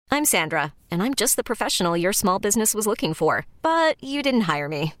I'm Sandra, and I'm just the professional your small business was looking for. But you didn't hire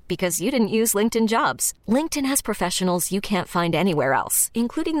me because you didn't use LinkedIn Jobs. LinkedIn has professionals you can't find anywhere else,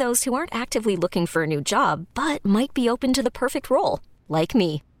 including those who aren't actively looking for a new job, but might be open to the perfect role, like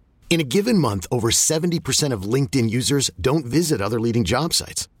me. In a given month, over 70% of LinkedIn users don't visit other leading job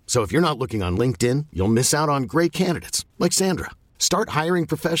sites. So if you're not looking on LinkedIn, you'll miss out on great candidates like Sandra. Start hiring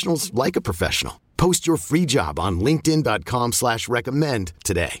professionals like a professional. Post your free job on linkedin.com/recommend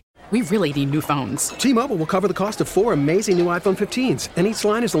today. We really need new phones. T-Mobile will cover the cost of 4 amazing new iPhone 15s, and each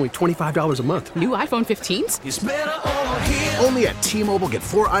line is only $25 a month. New iPhone 15s? It's better over here. Only at T-Mobile, get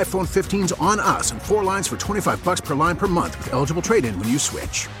 4 iPhone 15s on us and 4 lines for $25 per line per month with eligible trade-in when you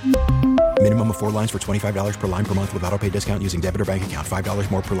switch. Minimum of 4 lines for $25 per line per month with autopay discount using debit or bank account. $5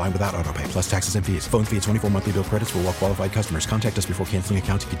 more per line without autopay, plus taxes and fees. Phone fee at 24 monthly bill credits for well-qualified customers. Contact us before canceling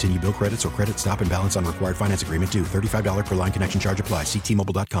account to continue bill credits or credit stop and balance on required finance agreement due. $35 per line connection charge applies. See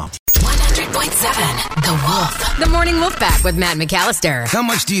T-Mobile.com. 100.7 The Wolf. The Morning Wolf Pack with Matt McAllister. How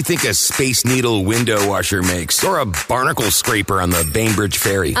much do you think a Space Needle window washer makes? Or a barnacle scraper on the Bainbridge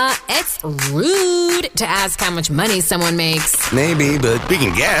Ferry? It's rude to ask how much money someone makes. Maybe, but we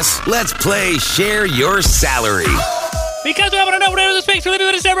can guess. Let's play Share Your Salary. Because we want to know what it is space for living,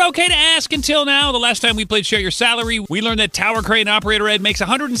 it's never okay to ask until now. The last time we played Share Your Salary, we learned that tower crane operator Ed makes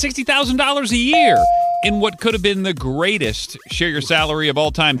 $160,000 a year in what could have been the greatest Share Your Salary of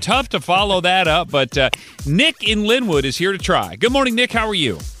all time. Tough to follow that up, but Nick in Linwood is here to try. Good morning, Nick. How are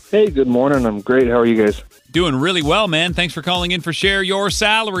you? Hey, good morning. I'm great. How are you guys? Doing really well, man. Thanks for calling in for Share Your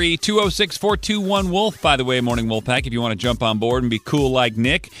Salary. 206-421-WOLF, by the way, Morning Wolf Pack, if you want to jump on board and be cool like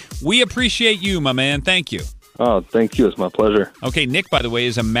Nick. We appreciate you, my man. Thank you. Oh, thank you. It's my pleasure. Okay, Nick, by the way,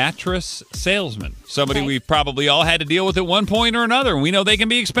 is a mattress salesman. Somebody we've probably all had to deal with at one point or another. And we know they can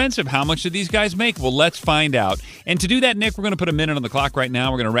be expensive. How much do these guys make? Well, let's find out. And to do that, Nick, we're going to put a minute on the clock right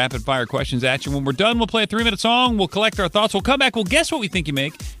now. We're going to rapid-fire questions at you. When we're done, we'll play a 3-minute song. We'll collect our thoughts. We'll come back. We'll guess what we think you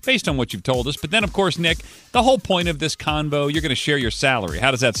make based on what you've told us. But then, of course, Nick, the whole point of this convo, you're going to share your salary.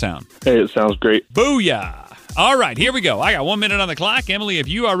 How does that sound? Hey, it sounds great. Booyah! All right, here we go. I got 1 minute on the clock. Emily, if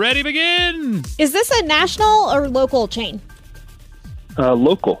you are ready, begin. Is this a national or local chain?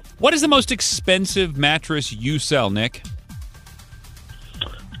 Local. What is the most expensive mattress you sell, Nick?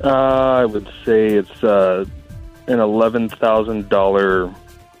 I would say it's an $11,000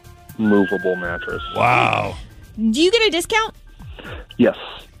 movable mattress. Wow. Do you get a discount? Yes.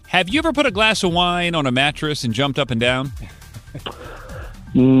 Have you ever put a glass of wine on a mattress and jumped up and down?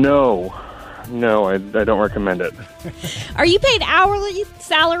 No, I don't recommend it. Are you paid hourly,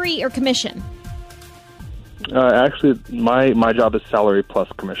 salary, or commission? Actually, my job is salary plus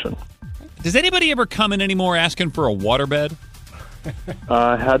commission. Does anybody ever come in anymore asking for a waterbed?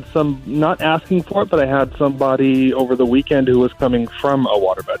 I had some, not asking for it, but I had somebody over the weekend who was coming from a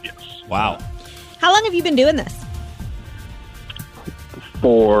waterbed, yes. Wow. How long have you been doing this?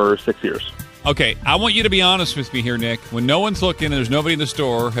 For 6 years. Okay, I want you to be honest with me here, Nick. When no one's looking and there's nobody in the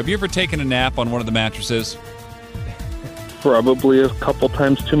store, have you ever taken a nap on one of the mattresses? Probably a couple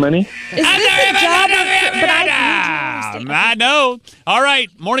times too many. Is this a job? I know. All right,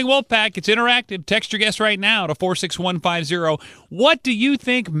 Morning Wolf Pack, it's interactive. Text your guess right now to 46150. What do you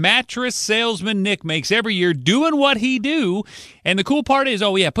think mattress salesman Nick makes every year doing what he do? And the cool part is,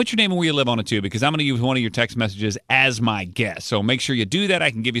 put your name and where you live on it too, because I'm going to use one of your text messages as my guest. So make sure you do that.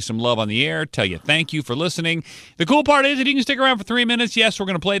 I can give you some love on the air, tell you thank you for listening. The cool part is, if you can stick around for 3 minutes, yes, we're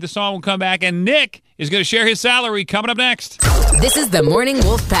going to play the song. We'll come back, and Nick is going to share his salary coming up next. This is the Morning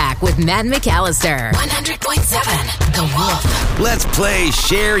Wolf Pack with Matt McAllister. 100.7 The Wolf. Let's play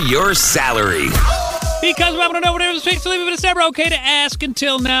Share Your Salary. Because we want to know whatever the speaks to leave, but it's never okay to ask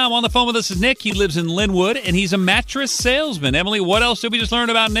until now. On the phone with us is Nick. He lives in Linwood, and he's a mattress salesman. Emily, what else did we just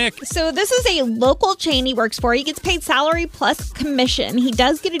learn about Nick? So this is a local chain he works for. He gets paid salary plus commission. He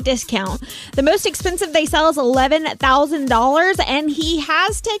does get a discount. The most expensive they sell is $11,000, and he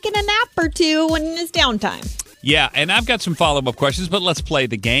has taken a nap or two in his downtime. Yeah, and I've got some follow-up questions, but let's play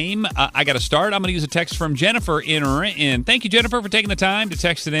the game. I got to start. I'm going to use a text from Jennifer in. Thank you, Jennifer, for taking the time to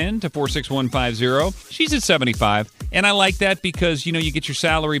text it in to 46150. She's at 75, and I like that because, you get your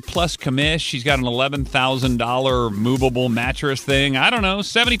salary plus commish. She's got an $11,000 movable mattress thing. I don't know.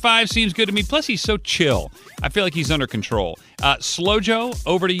 75 seems good to me. Plus, he's so chill. I feel like he's under control. Slow Joe,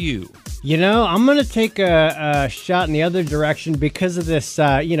 over to you. I'm going to take a shot in the other direction because of this,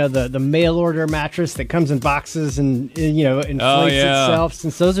 the mail order mattress that comes in boxes and, inflates itself.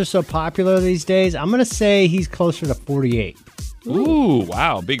 Since those are so popular these days, I'm going to say he's closer to 48. Ooh,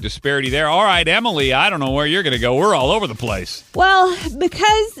 wow. Big disparity there. All right, Emily, I don't know where you're going to go. We're all over the place. Well,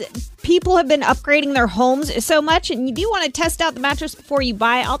 because people have been upgrading their homes so much, and you do want to test out the mattress before you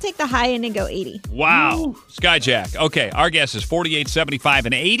buy, I'll take the high end and go 80. Wow. Ooh. Skyjack. Okay, our guess is 48, 75,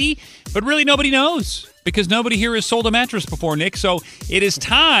 and 80, but really nobody knows because nobody here has sold a mattress before, Nick. So it is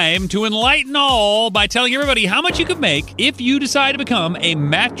time to enlighten all by telling everybody how much you could make if you decide to become a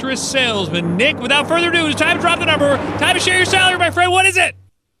mattress salesman. Nick, without further ado, it's time to drop the number. Time to share your salary, my friend. What is it?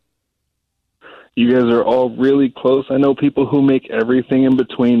 You guys are all really close. I know people who make everything in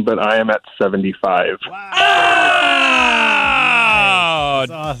between, but I am at 75. Wow. Oh,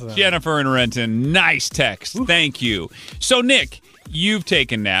 that's awesome. Jennifer and Renton, nice text. Ooh. Thank you. So, Nick, you've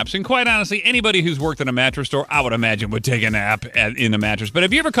taken naps, and quite honestly, anybody who's worked in a mattress store, I would imagine, would take a nap in the mattress. But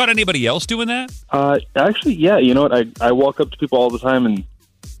have you ever caught anybody else doing that? Actually, yeah. You know what? I walk up to people all the time and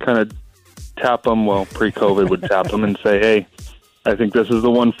kind of tap them. Well, pre-COVID would tap them and say, hey, I think this is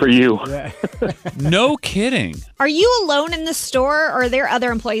the one for you. No kidding. Are you alone in the store, or are there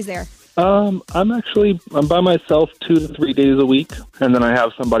other employees there? I'm by myself 2 to 3 days a week, and then I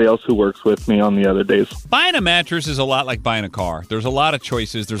have somebody else who works with me on the other days. Buying a mattress is a lot like buying a car. There's a lot of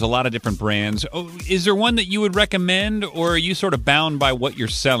choices. There's a lot of different brands. Oh, is there one that you would recommend, or are you sort of bound by what you're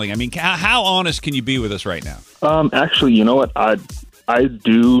selling? I mean, how honest can you be with us right now? Actually, you know what? I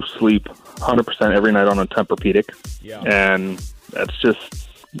do sleep 100% every night on a Tempur-Pedic, and that's just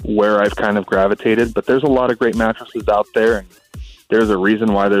where I've kind of gravitated. But there's a lot of great mattresses out there, and there's a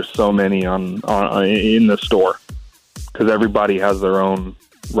reason why there's so many on in the store, because everybody has their own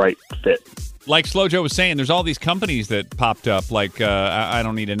right fit. Like Slow Joe was saying, there's all these companies that popped up, like, I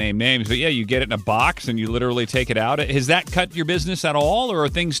don't need to name names, but yeah, you get it in a box and you literally take it out. Has that cut your business at all, or are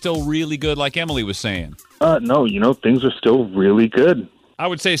things still really good like Emily was saying? No, things are still really good. I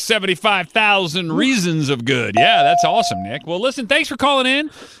would say 75,000 reasons of good. Yeah, that's awesome, Nick. Well, listen, thanks for calling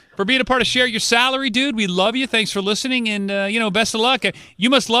in, for being a part of Share Your Salary, dude. We love you. Thanks for listening, and, best of luck. You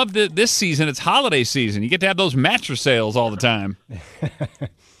must love this season. It's holiday season. You get to have those mattress sales all the time.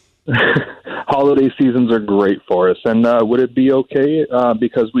 Holiday seasons are great for us. And would it be okay,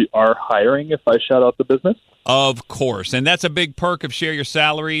 because we are hiring, if I shout out the business? Of course. And that's a big perk of Share Your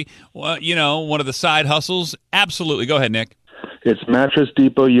Salary. One of the side hustles. Absolutely. Go ahead, Nick. It's Mattress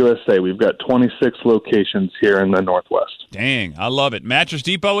Depot USA. We've got 26 locations here in the Northwest. Dang, I love it. Mattress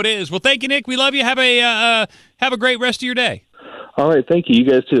Depot it is. Well, thank you, Nick. We love you. Have a great rest of your day. All right, thank you. You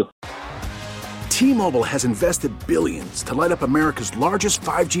guys too. T-Mobile has invested billions to light up America's largest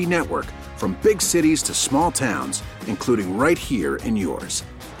 5G network, from big cities to small towns, including right here in yours.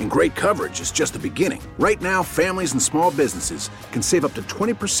 And great coverage is just the beginning. Right now, families and small businesses can save up to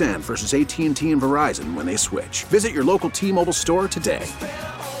 20% versus AT&T and Verizon when they switch. Visit your local T-Mobile store today.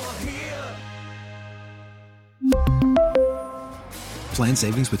 Plan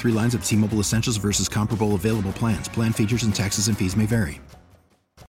savings with 3 lines of T-Mobile Essentials versus comparable available plans. Plan features and taxes and fees may vary.